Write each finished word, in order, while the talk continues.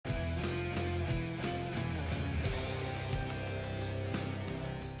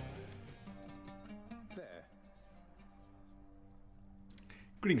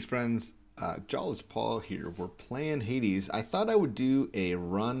Greetings, friends. Jawless Paul here. We're playing Hades. I thought I would do a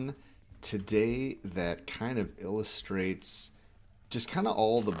run today that kind of illustrates just kind of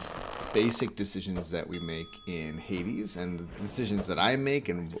all the basic decisions that we make in Hades and the decisions that I make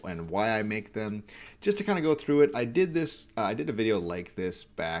and why I make them. Just to kind of go through it. I did this. I did a video like this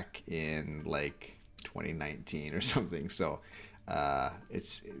back in like 2019 or something. So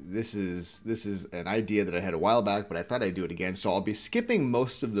this is an idea that I had a while back, but I thought I'd do it again. So I'll be skipping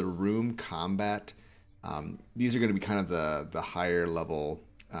most of the room combat. These are going to be kind of the higher level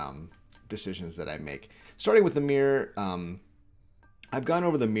decisions that I make. Starting with the mirror, I've gone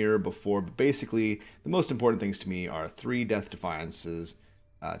over the mirror before, but basically the most important things to me are 3 death defiances,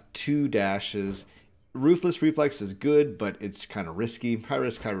 2 dashes. Ruthless reflex is good, but it's kind of risky. High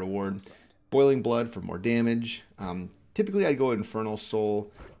risk, high reward. Boiling blood for more damage. Typically, I'd go Infernal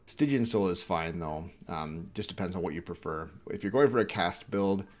Soul. Stygian Soul is fine, though. Just depends on what you prefer. If you're going for a cast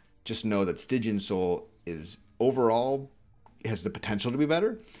build, just know that Stygian Soul is overall has the potential to be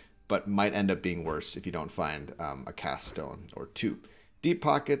better, but might end up being worse if you don't find a cast stone or 2. Deep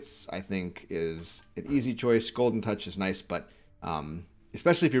Pockets, I think, is an easy choice. Golden Touch is nice, but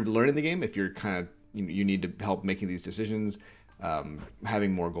especially if you're learning the game, if you're kind of you need to help making these decisions,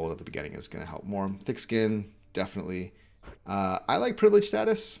 having more gold at the beginning is going to help more. Thick Skin, definitely. I like Privilege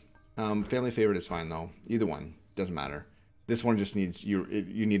Status. Family Favorite is fine though. Either one doesn't matter. This one just needs you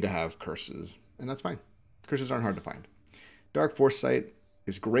need to have curses, and that's fine. Curses aren't hard to find. Dark Foresight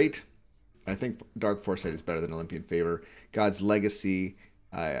is great. I think Dark Foresight is better than Olympian Favor. God's Legacy.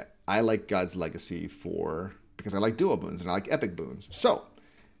 I like God's Legacy because I like dual boons and I like epic boons. So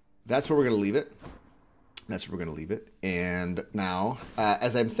that's where we're gonna leave it. That's where we're gonna leave it. And now,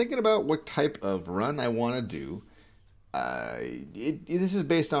 as I'm thinking about what type of run I want to do, this is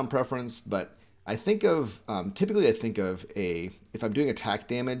based on preference, but I think of typically I think of if I'm doing attack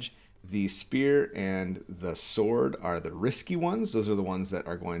damage, the spear and the sword are the risky ones. Those are the ones that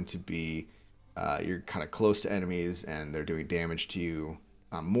are going to be you're kind of close to enemies and they're doing damage to you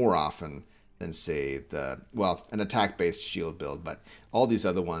more often than say an attack based shield build. But all these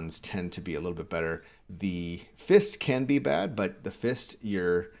other ones tend to be a little bit better. The fist can be bad, but the fist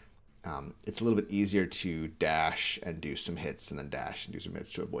it's a little bit easier to dash and do some hits and then dash and do some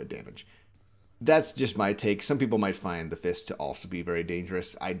hits to avoid damage. That's just my take. Some people might find the fist to also be very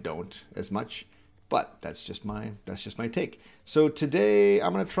dangerous. I don't as much, but that's just my take. So today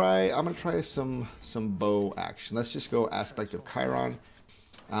I'm gonna try some bow action. Let's just go aspect of Chiron,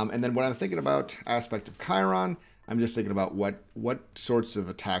 and then when I'm thinking about aspect of Chiron, I'm just thinking about what sorts of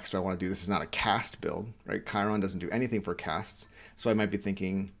attacks do I want to do. This is not a cast build, right? Chiron doesn't do anything for casts, so I might be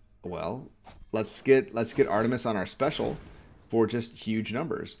thinking, well, let's get Artemis on our special for just huge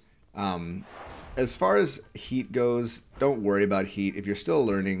numbers. As far as heat goes, don't worry about heat. If you're still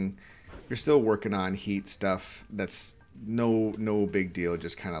learning, you're still working on heat stuff, that's no big deal.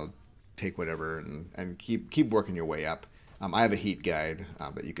 Just kind of take whatever and keep working your way up. I have a heat guide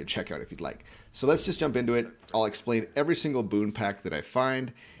that you can check out if you'd like. So let's just jump into it. I'll explain every single boon pack that I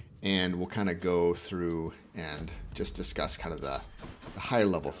find, and we'll kind of go through and just discuss kind of the higher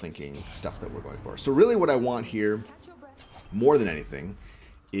level thinking stuff that we're going for. So really what I want here, more than anything,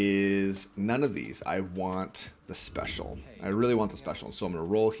 is none of these. I want the special. I really want the special. So I'm going to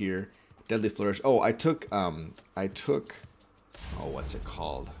roll here. Deadly Flourish. Oh, I took, oh, what's it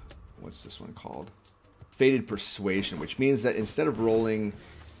called? What's this one called? Fated Persuasion, which means that instead of rolling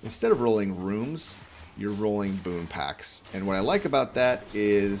rooms, you're rolling boon packs. And what I like about that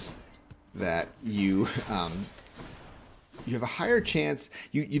is that you have a higher chance.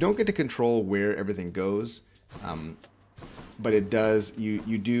 You don't get to control where everything goes, but it does.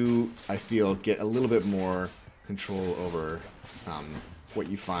 You do, I feel, get a little bit more control over what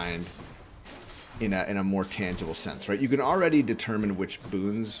you find in a more tangible sense, right? You can already determine which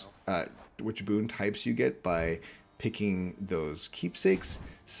boons, which boon types you get by picking those keepsakes.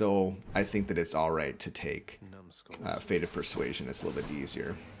 So I think that it's all right to take Fated Persuasion. It's a little bit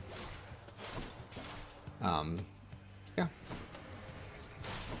easier. Yeah.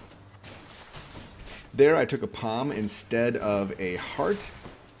 There I took a palm instead of a heart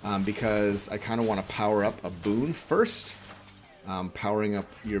because I kind of want to power up a boon first. Powering up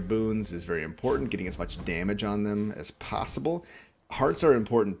your boons is very important, getting as much damage on them as possible. Hearts are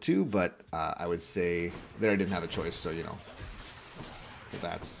important too, but I would say there I didn't have a choice, so you know. So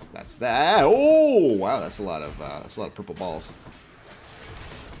that's that. Oh wow, that's a lot of purple balls.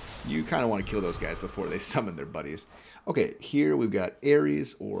 You kind of want to kill those guys before they summon their buddies. Okay, here we've got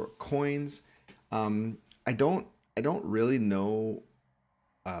Ares or coins. I don't really know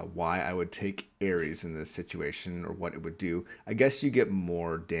why I would take Ares in this situation or what it would do. I guess you get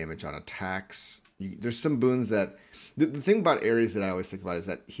more damage on attacks. There's some boons that... The thing about Ares that I always think about is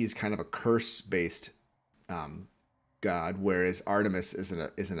that he's kind of a curse-based god, whereas Artemis is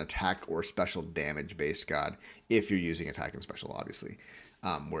an attack or special damage-based god if you're using attack and special, obviously.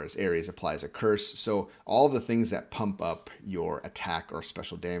 Whereas Ares applies a curse. So all the things that pump up your attack or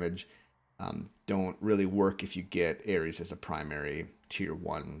special damage don't really work if you get Ares as a primary tier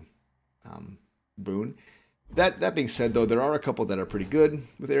 1 boon. That being said, though, there are a couple that are pretty good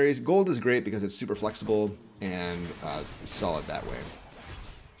with Ares. Gold is great because it's super flexible and solid that way.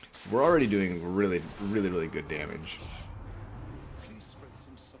 We're already doing really, really, really good damage.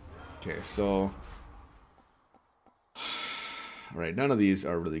 Okay, so... Alright, none of these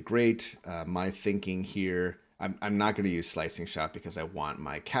are really great. My thinking here... I'm not going to use Slicing Shot because I want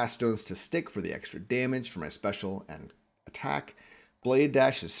my cast stones to stick for the extra damage for my special and attack. Blade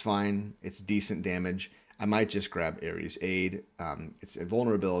Dash is fine. It's decent damage. I might just grab Ares Aid. It's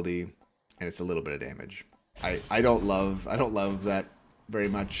invulnerability and it's a little bit of damage. I don't love that very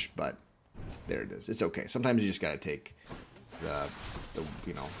much, but there it is. It's okay. Sometimes you just got to take the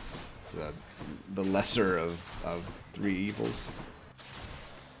lesser of 3 evils.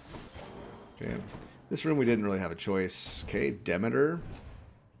 Okay. This room we didn't really have a choice. Okay, Demeter.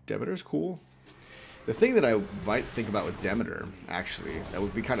 Demeter's cool. The thing that I might think about with Demeter, actually, that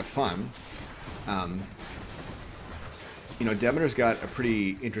would be kind of fun. You know, Demeter's got a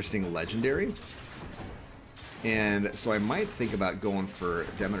pretty interesting legendary. And so I might think about going for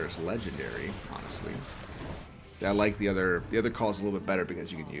Demeter's legendary, honestly. See, I like the other calls a little bit better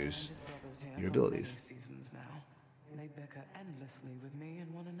because you can use your abilities.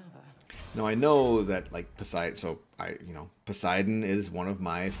 Now I know that like Poseidon, so Poseidon is one of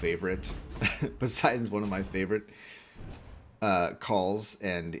my favorite. Poseidon's one of my favorite calls,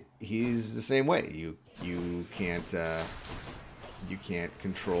 and he's the same way. You can't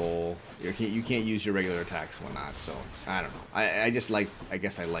control. You can't use your regular attacks and whatnot. So I don't know. I guess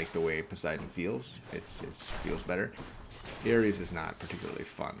I like the way Poseidon feels. It feels better. Ares is not particularly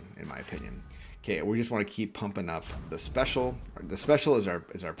fun in my opinion. Okay, we just want to keep pumping up the special. The special is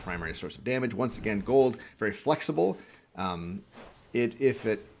our primary source of damage. Once again, gold, very flexible. Can I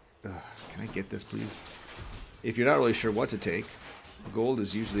get this, please? If you're not really sure what to take, gold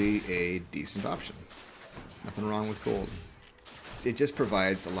is usually a decent option. Nothing wrong with gold. It just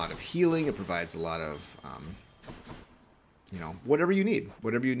provides a lot of healing. It provides a lot of, whatever you need.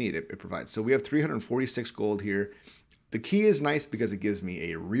 Whatever you need, it provides. So we have 346 gold here. The key is nice because it gives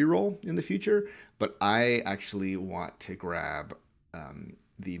me a reroll in the future, but I actually want to grab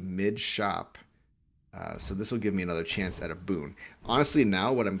the mid shop, so this will give me another chance at a boon. Honestly,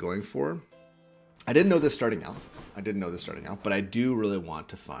 now what I'm going for, I didn't know this starting out. But I do really want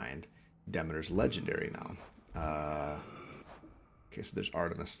to find Demeter's legendary now. Okay, so there's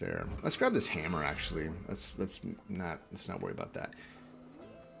Artemis there. Let's grab this hammer actually. Let's not worry about that.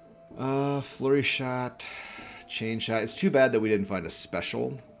 Flurry shot. Chain shot. It's too bad that we didn't find a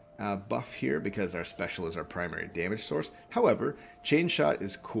special buff here because our special is our primary damage source. However, chain shot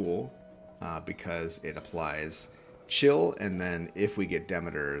is cool because it applies chill, and then if we get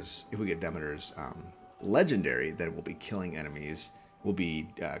Demeter's legendary, then we'll be killing enemies. We'll be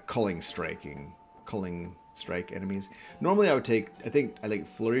culling strike enemies. Normally, I think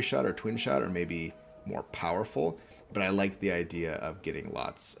flurry shot or twin shot are maybe more powerful, but I like the idea of getting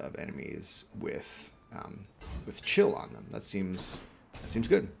lots of enemies with chill on them. That seems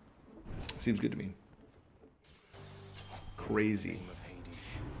good. Seems good to me. Crazy.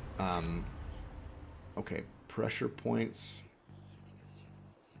 Okay, pressure points.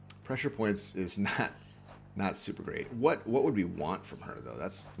 Pressure points is not super great. What would we want from her though?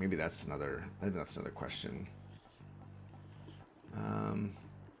 Maybe that's another question.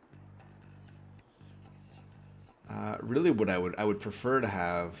 Really, what I would prefer to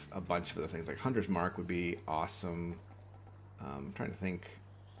have a bunch of other things. Like Hunter's Mark would be awesome. I'm trying to think.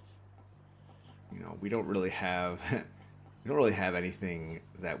 We don't really have anything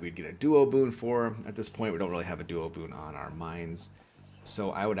that we'd get a duo boon for at this point. We don't really have a duo boon on our mines,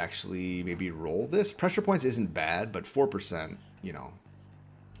 so I would actually maybe roll this. Pressure points isn't bad, but 4%. I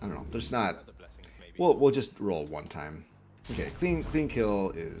don't know. There's not. We'll just roll one time. Okay, clean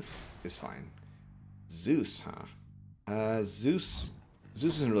kill is fine. Zeus, huh? Zeus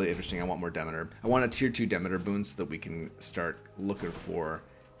isn't really interesting. I want more Demeter. I want a tier 2 Demeter boon so that we can start looking for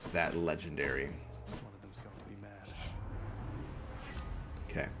that legendary. One of them's going to be mad.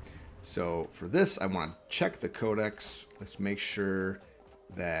 Okay, so for this, I want to check the codex. Let's make sure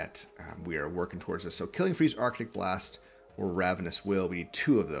that we are working towards this. So Killing Freeze, Arctic Blast, or Ravenous Will. We need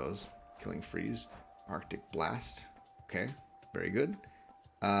 2 of those. Killing Freeze. Arctic Blast. Okay, very good.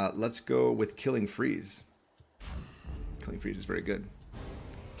 Let's go with Killing Freeze. Killing Freeze is very good.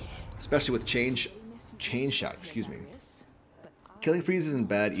 Especially with Chain Shot, excuse me. Killing Freeze isn't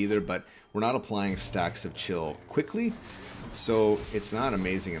bad either, but we're not applying stacks of chill quickly, so it's not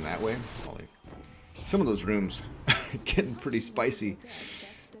amazing in that way. Some of those rooms getting pretty spicy.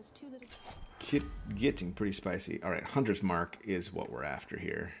 Getting pretty spicy. Alright, Hunter's Mark is what we're after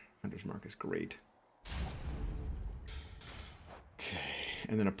here. Hunter's Mark is great. Okay,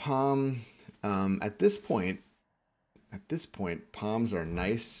 and then a Palm. At this point, Palms are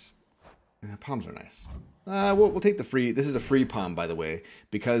nice. Palms are nice. We'll take the free. This is a free Palm, by the way,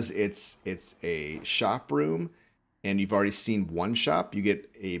 because it's a shop room, and you've already seen one shop. You get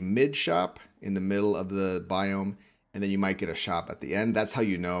a mid shop in the middle of the biome, and then you might get a shop at the end. That's how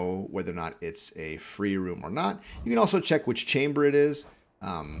you know whether or not it's a free room or not. You can also check which chamber it is,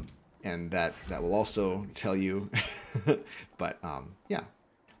 and that will also tell you. But yeah,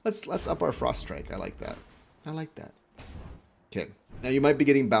 let's up our Frost Strike. I like that. I like that. Okay, now you might be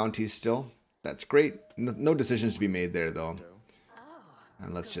getting bounties still. That's great. No decisions to be made there, though.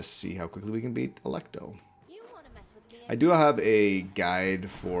 And let's just see how quickly we can beat Electo. I do have a guide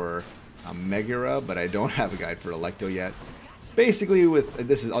for Megara, but I don't have a guide for Electo yet. Basically, with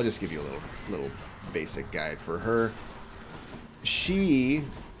this is, I'll just give you a little basic guide for her. She,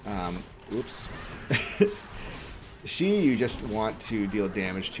 oops. You just want to deal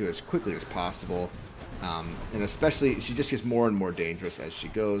damage to as quickly as possible. And especially, she just gets more and more dangerous as she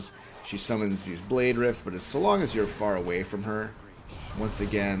goes. She summons these blade rifts, but as so long as you're far away from her, once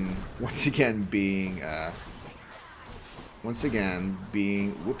again being,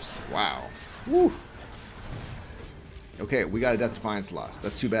 whoops, wow, woo. Okay, we got a Death Defiance loss.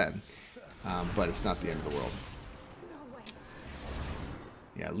 That's too bad, but it's not the end of the world.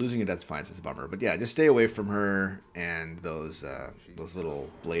 Yeah, losing a Death Defiance is a bummer, but yeah, just stay away from her and those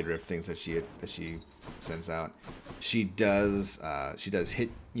little blade rift things that she sends out. She does hit,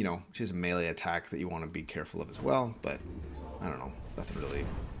 you know, she has a melee attack that you want to be careful of as well, but I don't know, nothing really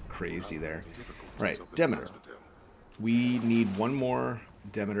crazy there. All right, Demeter. We need one more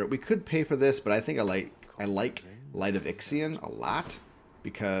Demeter. We could pay for this, but I think I like Light of Ixion a lot,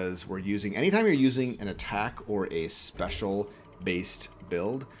 because we're using, anytime you're using an attack or a special based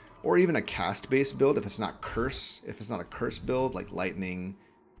build, or even a cast based build, if it's not a curse build like lightning.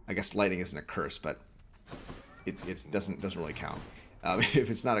 I guess lightning isn't a curse, but it doesn't really count. If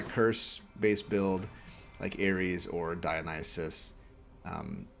it's not a curse based build like Ares or Dionysus,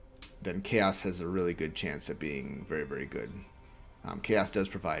 then Chaos has a really good chance at being very, very good. Chaos does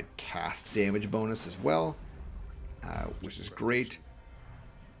provide cast damage bonus as well, which is great.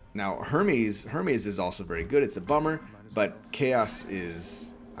 Now Hermes is also very good. It's a bummer, but Chaos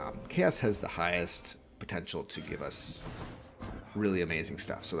has the highest potential to give us really amazing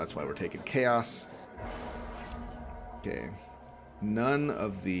stuff. So that's why we're taking Chaos. Okay, none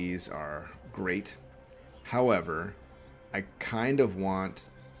of these are great. However, I kind of want.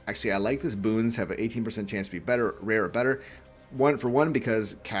 Actually, I like this. Boons have an 18% chance to be better, rare or better. One,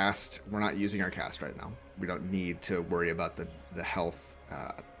 because cast, we're not using our cast right now. We don't need to worry about the health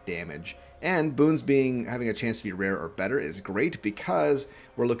damage. And boons having a chance to be rare or better is great, because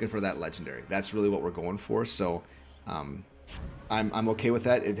we're looking for that legendary. That's really what we're going for. So I'm okay with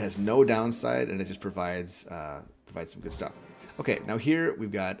that. It has no downside, and it just provides some good stuff. Okay, now here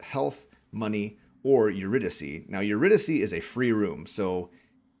we've got health, money, or Eurydice. Now Eurydice is a free room, so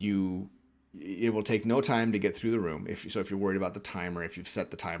it will take no time to get through the room. If you're worried about the timer, if you've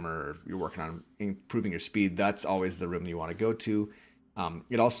set the timer, or you're working on improving your speed, that's always the room you want to go to.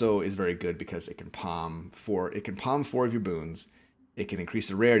 It also is very good because it can palm 4 of your boons. It can increase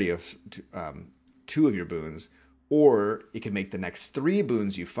the rarity of 2 of your boons, or it can make the next 3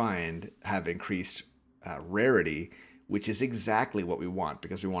 boons you find have increased rarity, which is exactly what we want,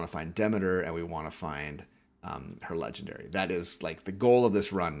 because we want to find Demeter and we want to find her legendary. That is like the goal of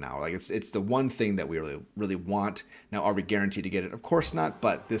this run now. Like it's the one thing that we really want. Now, are we guaranteed to get it? Of course not,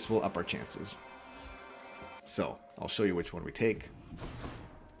 but this will up our chances. So I'll show you which one we take.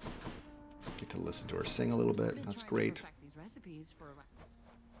 Get to listen to her sing a little bit. That's great.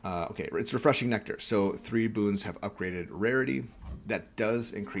 Okay, it's Refreshing Nectar. So 3 boons have upgraded rarity. That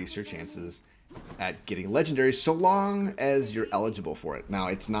does increase your chances at getting legendary, so long as you're eligible for it. Now,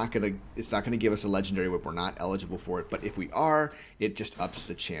 it's not gonna give us a legendary when we're not eligible for it, but if we are, it just ups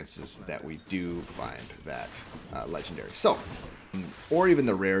the chances that we do find that legendary. So, or even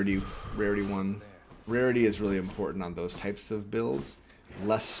the rarity one. Rarity is really important on those types of builds.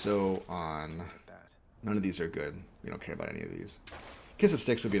 Less so on. None of these are good. We don't care about any of these. Kiss of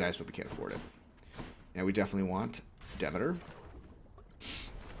Six would be nice, but we can't afford it. And we definitely want Demeter.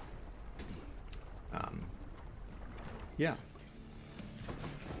 Yeah.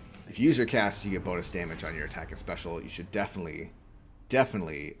 If you use your cast, you get bonus damage on your attack and special. You should definitely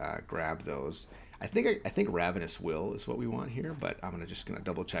grab those. I think Ravenous Will is what we want here, but I'm just gonna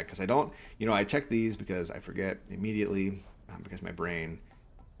double check because I don't. I check these because I forget immediately because my brain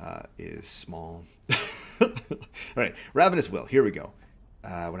is small. All right, Ravenous Will. Here we go.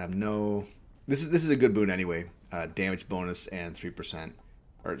 When I have no, this is a good boon anyway. Damage bonus and 3%,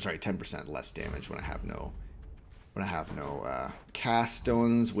 or sorry, 10% less damage when I have no. Cast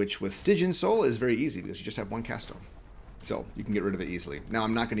stones, which with Stygian Soul is very easy because you just have one cast stone, so you can get rid of it easily. Now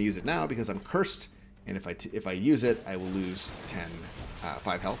I'm not going to use it now because I'm cursed, and if I use it, I will lose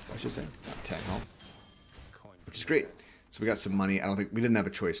 5 health. I should say, not 10 health, which is great. So we got some money. We didn't have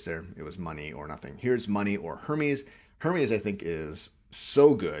a choice there. It was money or nothing. Here's money or Hermes. Hermes I think is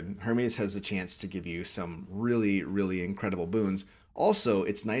so good. Hermes has the chance to give you some really, really incredible boons. Also,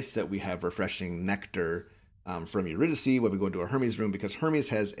 it's nice that we have refreshing nectar from Eurydice when we go into a Hermes room, because Hermes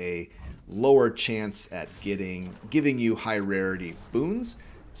has a lower chance at giving you high rarity boons.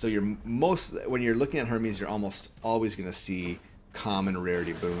 So when you're looking at Hermes, you're almost always going to see common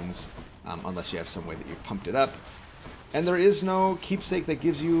rarity boons, unless you have some way that you've pumped it up. And there is no keepsake that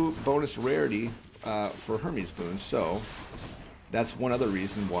gives you bonus rarity for Hermes boons, so that's one other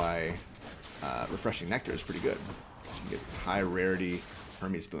reason why refreshing nectar is pretty good. So you can get high rarity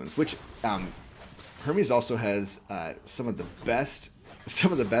Hermes boons, which Hermes also has some of the best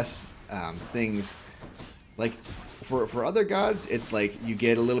things. Like for other gods, it's like you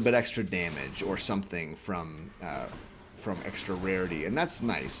get a little bit extra damage or something from extra rarity, and that's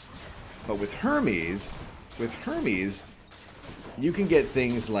nice. But with Hermes, you can get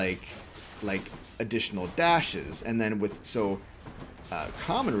things like additional dashes, and then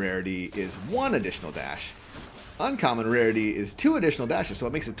common rarity is 1 additional dash. Uncommon rarity is 2 additional dashes, so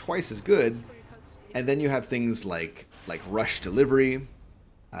it makes it twice as good. And then you have things like rush delivery,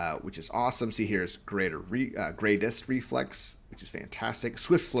 which is awesome. See, here's greatest reflex, which is fantastic.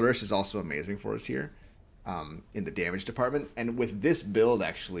 Swift flourish is also amazing for us here in the damage department. And with this build,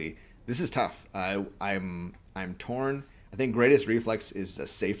 actually, this is tough. I'm torn. I think greatest reflex is the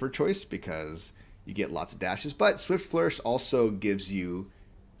safer choice because you get lots of dashes, but swift flourish also gives you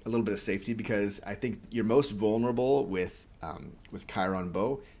a little bit of safety, because I think you're most vulnerable with Chiron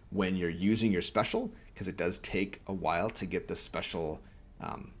Bow when you're using your special, because it does take a while to get the special,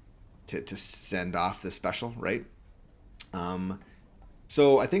 to send off the special, right?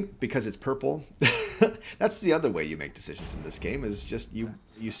 So I think because it's purple, that's the other way you make decisions in this game, is just you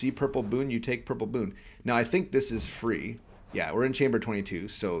see purple boon, you take purple boon. Now I think this is free. Yeah, we're in chamber 22,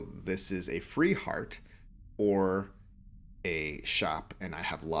 so this is a free heart or a shop, and I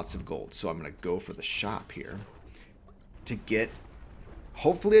have lots of gold, so I'm going to go for the shop here to get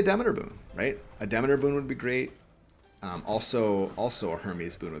hopefully a Demeter boon, right? A Demeter boon would be great. Also a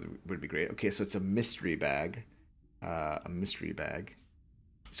Hermes boon would be great. Okay, so it's a mystery bag.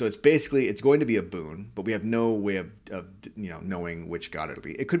 So it's going to be a boon, but we have no way of knowing which god it'll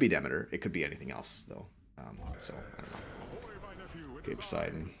be. It could be Demeter. It could be anything else, though. So I don't know. Okay,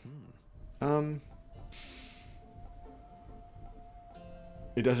 Poseidon.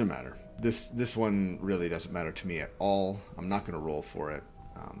 It doesn't matter. This one really doesn't matter to me at all. I'm not going to roll for it.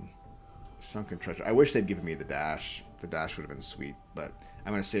 Sunken treasure. I wish they'd given me the dash. The dash would have been sweet, but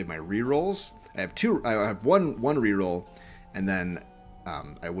I'm going to save my rerolls. I have one reroll, and then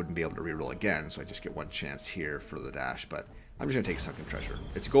I wouldn't be able to reroll again, so I just get one chance here for the dash. But I'm just going to take sunken treasure.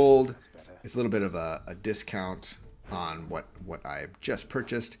 It's gold. It's a little bit of a discount on what I've just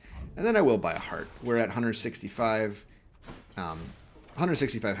purchased, and then I will buy a heart. We're at 165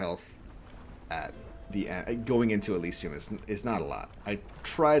 health at the end. Going into Elysium is not a lot. I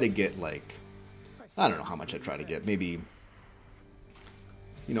try to get I don't know how much I try to get, maybe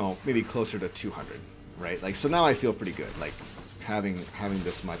closer to 200, right? So now I feel pretty good. Having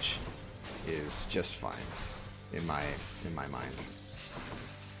this much is just fine in my mind.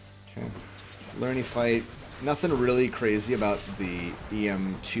 Okay, Learning fight. Nothing really crazy about the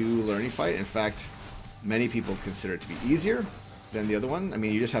EM2 learning fight. In fact, many people consider it to be easier than the other one. I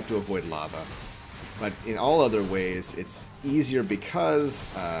mean, you just have to avoid lava. But in all other ways, it's easier because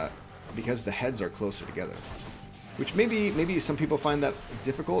the heads are closer together. Which maybe some people find that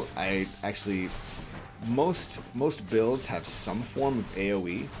difficult. I actually, most builds have some form of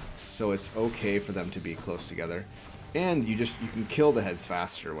AoE, so it's okay for them to be close together. And you can kill the heads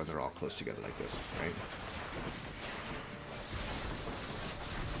faster when they're all close together like this, right?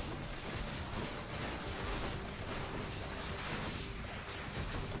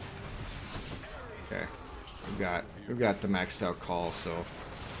 we've got the maxed out call, so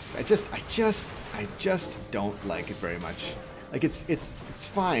I just don't like it very much. Like it's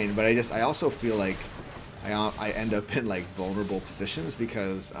fine, but I also feel like I end up in like vulnerable positions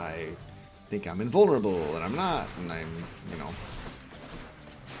because I think I'm invulnerable and I'm not, and I'm, you know,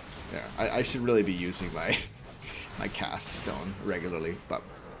 yeah, I should really be using my my cast stone regularly, but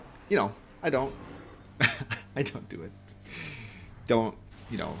you know, I don't. I don't do it. Don't,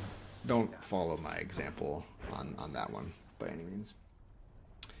 you know, don't follow my example on that one by any means.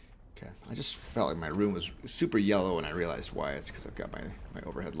 Okay, I just felt like my room was super yellow and I realized why. It's because I've got my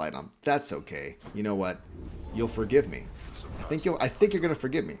overhead light on. That's okay. You know what? You'll forgive me. I think you're gonna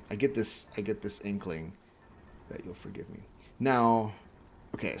forgive me. I get this inkling that you'll forgive me. Now,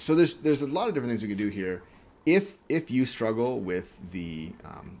 okay, so there's a lot of different things we can do here. If you struggle with the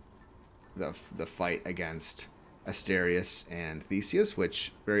fight against Asterius and Theseus,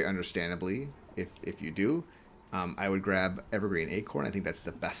 which very understandably, if you do, I would grab Evergreen Acorn. I think that's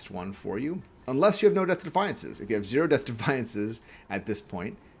the best one for you. Unless you have no Death Defiances. If you have 0 Death Defiances at this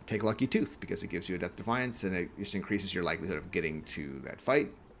point, take Lucky Tooth, because it gives you a Death Defiance and it just increases your likelihood of getting to that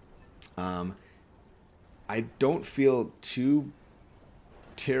fight. I don't feel too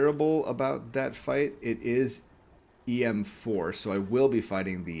terrible about that fight. It is EM4, so I will be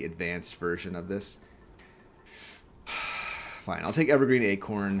fighting the advanced version of this. Fine, I'll take Evergreen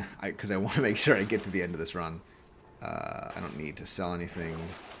Acorn because I want to make sure I get to the end of this run. I don't need to sell anything.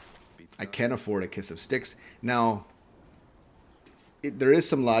 I can afford a Kiss of Styx. Now, there is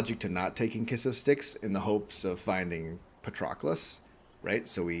some logic to not taking Kiss of Styx in the hopes of finding Patroclus, right?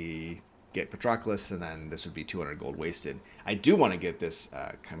 So we get Patroclus, and then this would be 200 gold wasted. I do want to get this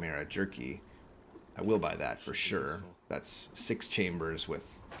Chimera Jerky. I will buy that for sure. That's 6 chambers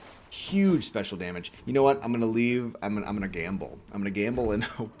with huge special damage. You know what? I'm gonna leave. I'm gonna gamble. I'm gonna gamble and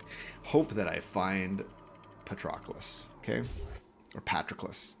hope that I find Patroclus. Okay, or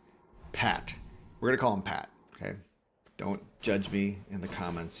Patroclus. Pat. We're gonna call him Pat. Okay. Don't judge me in the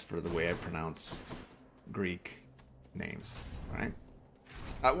comments for the way I pronounce Greek names. All right.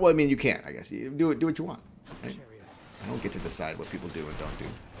 Well, I mean, you can't. I guess you do what you want. Right? I don't get to decide what people do and don't do.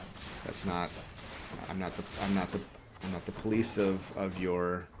 That's not. I'm not the police of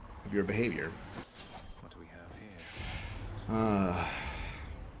your behavior. What do we have here?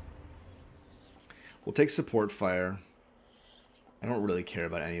 We'll take support fire. I don't really care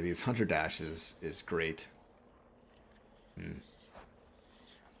about any of these. Hunter Dash is great.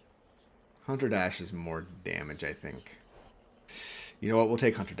 Hunter Dash is more damage, I think. You know what? We'll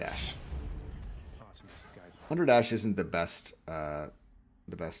take Hunter Dash. Hunter Dash isn't the best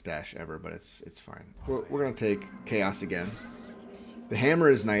dash ever, but it's fine. We're gonna take Chaos again. The hammer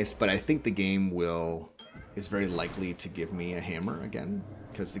is nice, but I think the game is very likely to give me a hammer again,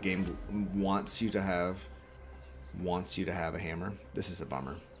 because the game wants you to have a hammer. This is a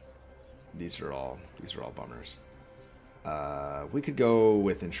bummer. These are all bummers. We could go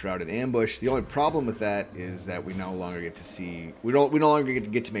with Enshrouded Ambush. The only problem with that is that we no longer get to see. We no longer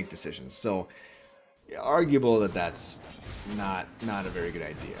get to make decisions. So arguable that that's not a very good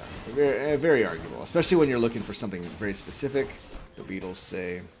idea. Very arguable, especially when you're looking for something very specific. The Beatles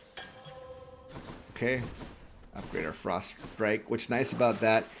say, okay, upgrade our Frost Strike. What's nice about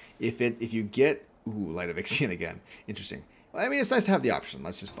that, if you get Light of Ixion again, interesting. I mean, it's nice to have the option.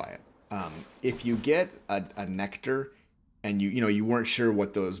 Let's just buy it. If you get a Nectar, and you weren't sure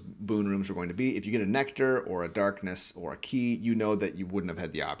what those boon rooms were going to be, if you get a Nectar or a Darkness or a Key, you know that you wouldn't have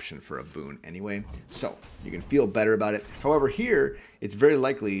had the option for a boon anyway. So you can feel better about it. However, here it's very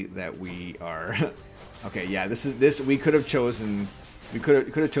likely that we are. Okay, yeah, we could have chosen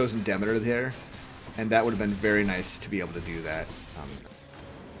Demeter there, and that would have been very nice to be able to do that.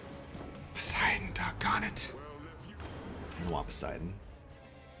 Poseidon, doggone it! I don't want Poseidon.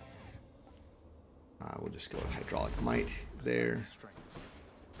 We'll just go with Hydraulic Might there.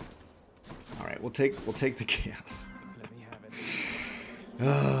 All right, we'll take the Chaos. Let me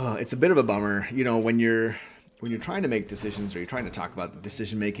have it. It's a bit of a bummer, when you're trying to make decisions or you're trying to talk about the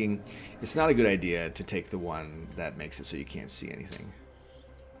decision making. It's not a good idea to take the one that makes it so you can't see anything.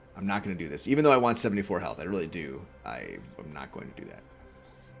 I'm not going to do this, even though I want 74 health. I really do. I'm not going to do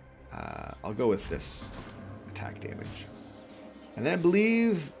that. I'll go with this attack damage, and then I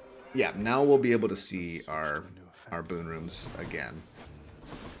believe. Yeah, now we'll be able to see our boon rooms again.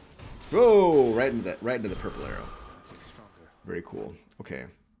 Whoa! Right into the purple arrow. Very cool. Okay.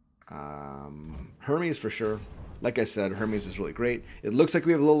 Hermes for sure. Like I said, Hermes is really great. It looks like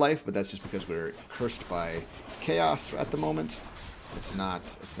we have a low life, but that's just because we're cursed by chaos at the moment. It's not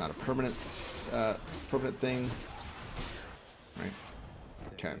a permanent thing. Right.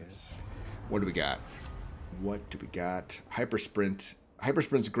 Okay. What do we got? What do we got? Hyper sprint. Hyper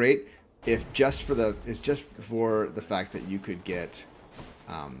sprint's great if just for the fact that you could get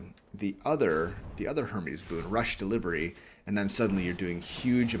the other Hermes boon, rush delivery, and then suddenly you're doing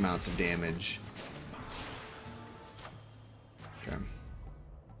huge amounts of damage. Okay.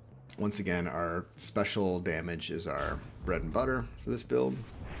 Once again, our special damage is our bread and butter for this build.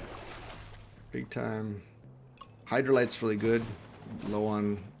 Big time. Hydrolyte's really good. Low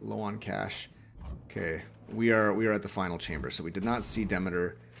on cash. Okay, we are at the final chamber, so we did not see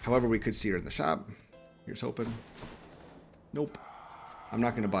Demeter. However, we could see her in the shop. Here's hoping. Nope. I'm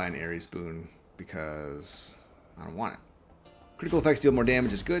not going to buy an Ares boon because I don't want it. Critical effects deal more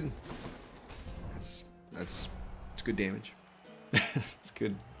damage is good. It's good damage. It's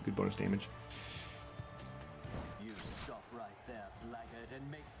good bonus damage. You stop right there, blackguard,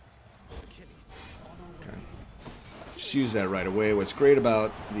 and make Achilles. Okay. Just use that right away. What's great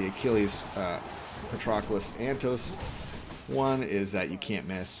about the Achilles Patroclus Antos one is that you can't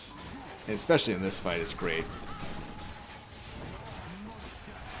miss. And especially in this fight, it's great.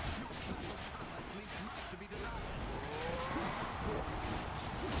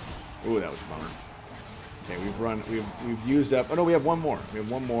 Ooh, that was a bummer. Okay, we've used up. Oh no, we have one more. We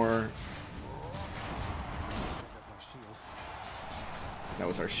have one more. That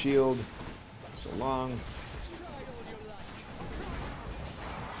was our shield. So long.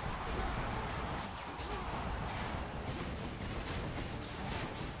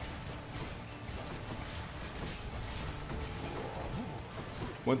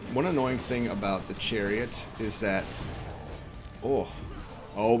 One annoying thing about the chariot is that oh,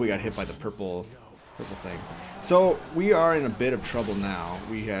 we got hit by the purple thing. So we are in a bit of trouble now.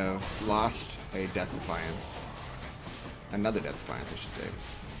 We have lost a Death Defiance. Another Death Defiance, I should say.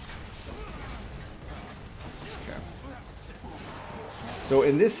 Okay. So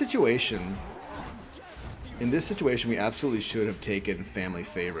in this situation, we absolutely should have taken Family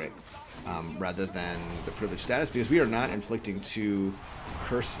Favorite rather than the Privileged Status, because we are not inflicting 2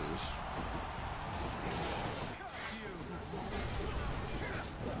 curses.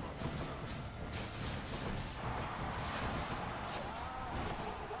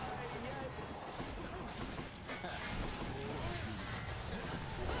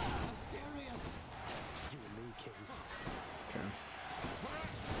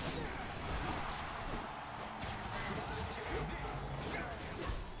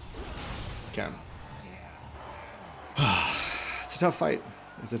 Okay. It's a tough fight.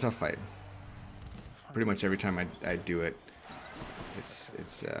 It's a tough fight. Pretty much every time I do it,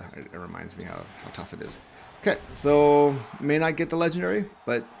 it reminds me how tough it is. Okay, so may not get the legendary,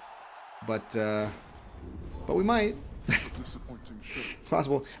 but we might. It's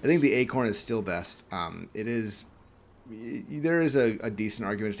possible. I think the Acorn is still best. There is a decent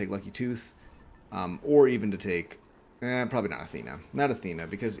argument to take Lucky Tooth, or even to take. Probably not Athena. Not Athena,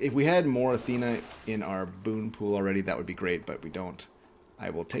 because if we had more Athena in our boon pool already, that would be great, but we don't.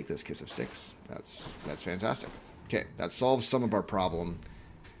 I will take this Kiss of Styx. That's fantastic. Okay, that solves some of our problem,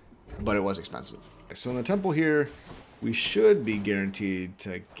 but it was expensive. Okay, so in the temple here, we should be guaranteed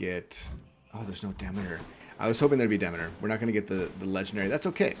to get... Oh, there's no Demeter. I was hoping there'd be Demeter. We're not going to get the legendary. That's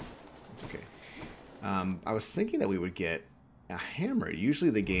okay. That's okay. I was thinking that we would get a hammer. Usually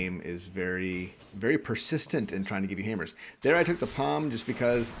the game is very, very persistent in trying to give you hammers. There I took the palm just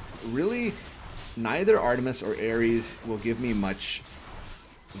because really neither Artemis or Ares will give me much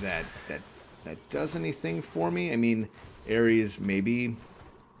that does anything for me. I mean, Ares maybe, and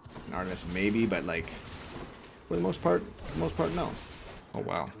Artemis maybe, but like for the most part, no. Oh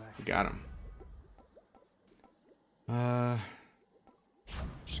wow, we got him.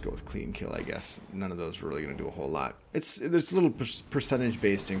 Just go with clean kill, I guess. None of those are really going to do a whole lot. There's little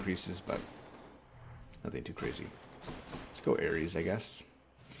percentage-based increases, but nothing too crazy. Let's go Ares, I guess.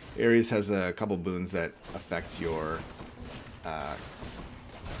 Ares has a couple boons that affect your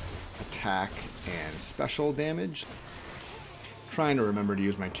attack and special damage. Trying to remember to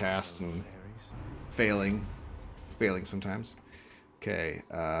use my cast and failing sometimes. Okay,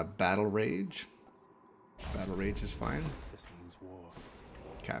 Battle Rage. Battle Rage is fine.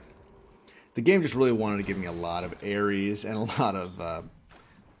 Okay. The game just really wanted to give me a lot of Ares and a lot of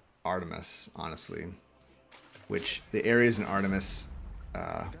Artemis, honestly. Which the Ares and Artemis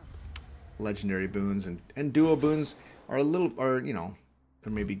legendary boons and duo boons are you know,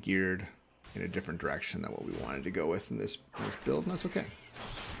 they're maybe geared in a different direction than what we wanted to go with in this build, and that's okay.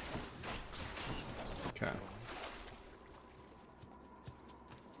 Okay.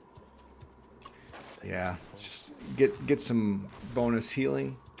 Yeah, let's just get some bonus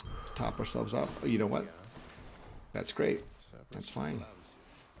healing to top ourselves up. Oh, you know what? That's great. That's fine.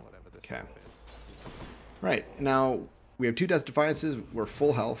 Okay. Right, now we have 2 Death Defiances. We're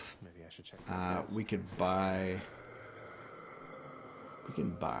full health. Maybe I should check. We could buy... We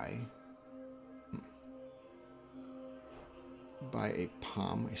can buy a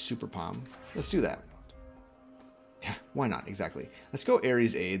palm, a super palm. Let's do that. Yeah, why not? Exactly. Let's go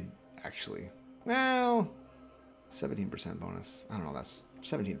Ares Aid, actually. Well, 17% bonus. I don't know, that's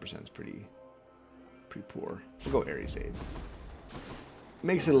 17% is pretty poor. We'll go Ares Aid.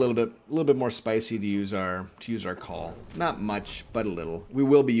 Makes it a little bit more spicy to use our call. Not much, but a little. We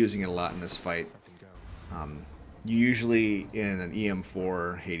will be using it a lot in this fight. Usually in an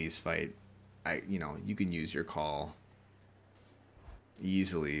EM4 Hades fight, you can use your call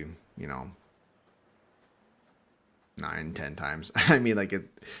easily, 9-10 times. I mean, like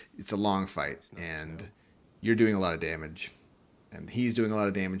it's a long fight, and you're doing a lot of damage, and he's doing a lot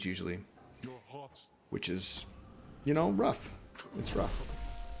of damage usually, which is, rough. It's rough.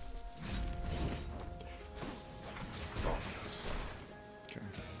 Okay.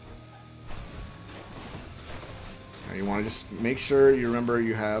 Now you want to just make sure you remember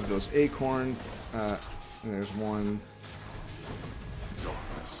you have those acorn. There's one.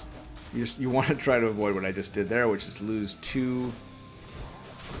 You want to try to avoid what I just did there, which is lose two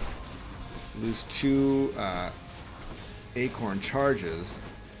acorn charges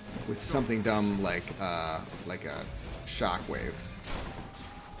with something dumb like a shockwave.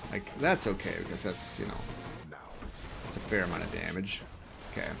 Like, that's okay because that's it's a fair amount of damage.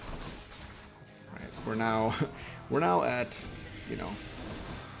 Okay. Right. We're now at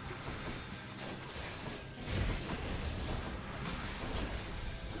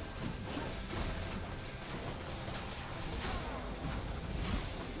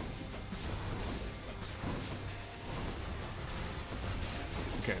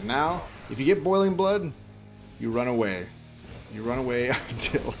Okay, now, if you get boiling blood, you run away. You run away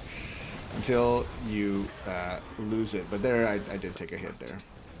until you lose it. But there, I did take a hit there.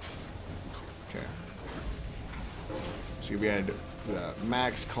 Okay. So we had the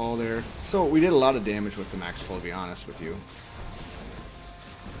max call there. So we did a lot of damage with the max call, to be honest with you.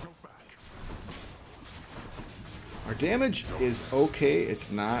 Our damage is okay.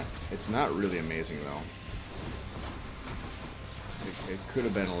 It's not really amazing though. It could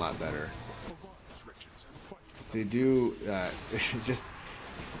have been a lot better. So they do, just,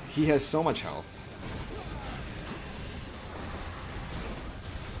 he has so much health.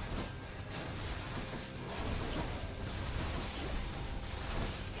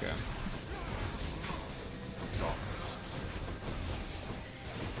 Okay.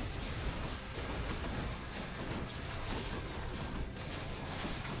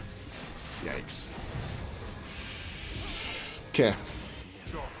 Yikes. Okay.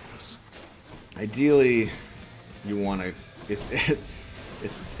 Ideally, you want to.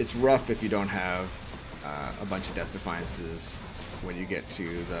 It's rough if you don't have a bunch of Death Defiances when you get to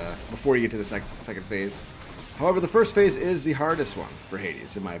before you get to the second phase. However, the first phase is the hardest one for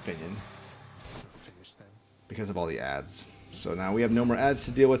Hades, in my opinion, because of all the ads. So now we have no more ads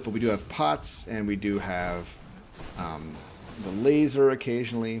to deal with, but we do have pots, and we do have the laser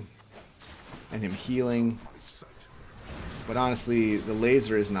occasionally, and him healing. But honestly, the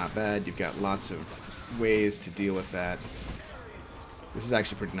laser is not bad. You've got lots of ways to deal with that. This is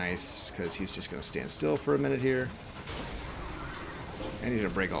actually pretty nice because he's just going to stand still for a minute here. And he's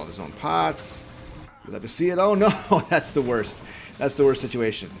going to break all of his own pots. You'll have to see it. Oh no, that's the worst. That's the worst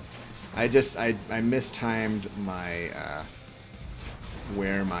situation. I mistimed my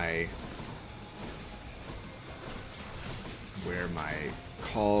where my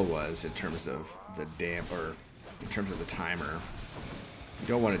call was in terms of the damper. In terms of the timer, you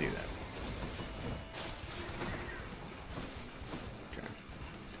don't want to do that. Okay.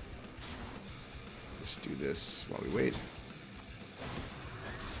 Let's do this while we wait.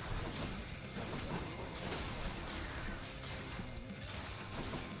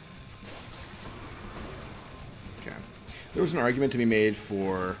 Okay. There was an argument to be made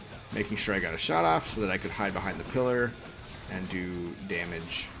for making sure I got a shot off so that I could hide behind the pillar and do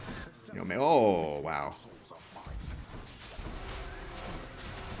damage. Oh, wow.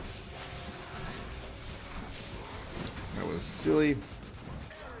 That was silly.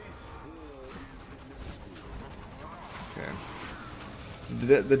 Okay.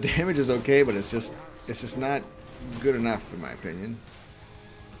 The damage is okay, but it's just not good enough in my opinion.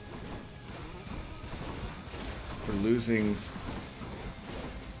 For losing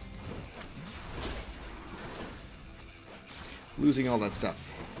all that stuff.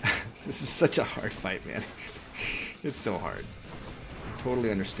 This is such a hard fight, man. It's so hard. I totally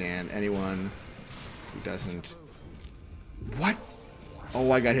understand anyone who doesn't. What?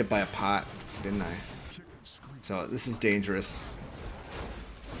 Oh, I got hit by a pot, didn't I? So this is dangerous.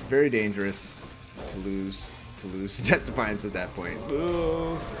 It's very dangerous to lose Death Defiance at that point.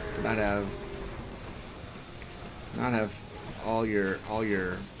 Ooh, to not have all your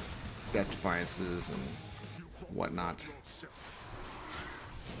Death Defiances and whatnot.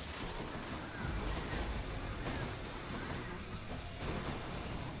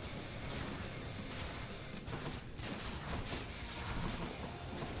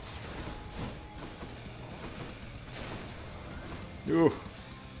 Ooh.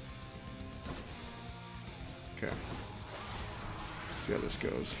 Okay. Let's see how this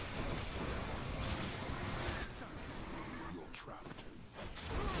goes.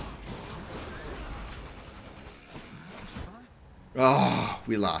 Oh,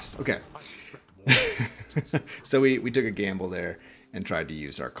 we lost. Okay. So we took a gamble there and tried to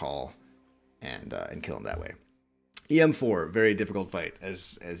use our call and kill him that way. EM4, very difficult fight,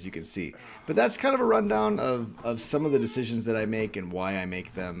 as you can see. But that's kind of a rundown of some of the decisions that I make and why I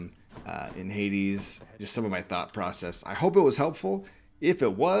make them in Hades. Just some of my thought process. I hope it was helpful. If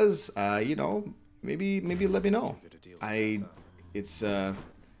it was, you know, maybe let me know. This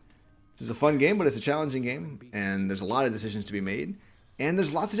is a fun game, but it's a challenging game, and there's a lot of decisions to be made. And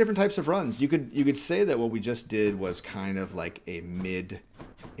there's lots of different types of runs. You could say that what we just did was kind of like a mid-tier.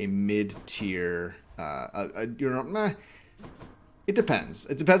 It depends.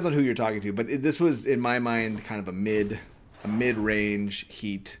 It depends on who you're talking to. But this was, in my mind, kind of a mid-range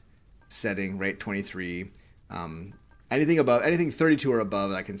heat setting, right? 23. Anything 32 or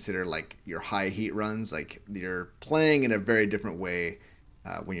above, I consider like your high heat runs. Like you're playing in a very different way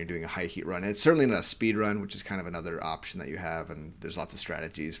when you're doing a high heat run. And it's certainly not a speed run, which is kind of another option that you have. And there's lots of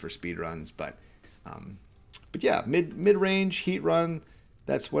strategies for speed runs. But yeah, mid-range heat run.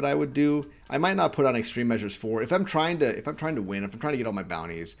 That's what I would do. I might not put on Extreme Measures 4. If I'm trying to win, if I'm trying to get all my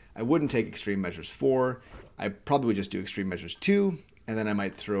bounties, I wouldn't take Extreme Measures 4. I probably would just do Extreme Measures 2, and then I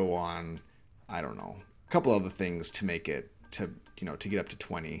might throw on, I don't know, a couple other things to make it to get up to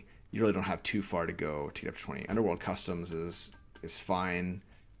 20. You really don't have too far to go to get up to 20. Underworld Customs is fine.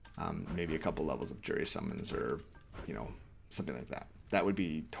 Maybe a couple levels of Jury Summons or something like that. That would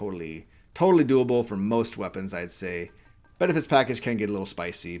be totally doable for most weapons, I'd say. Benefits package can get a little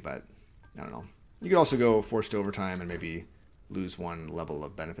spicy, but I don't know. You could also go forced overtime and maybe lose one level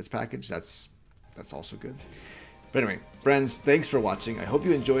of benefits package. That's also good. But anyway, friends, thanks for watching. I hope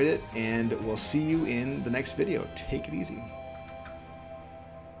you enjoyed it, and we'll see you in the next video. Take it easy.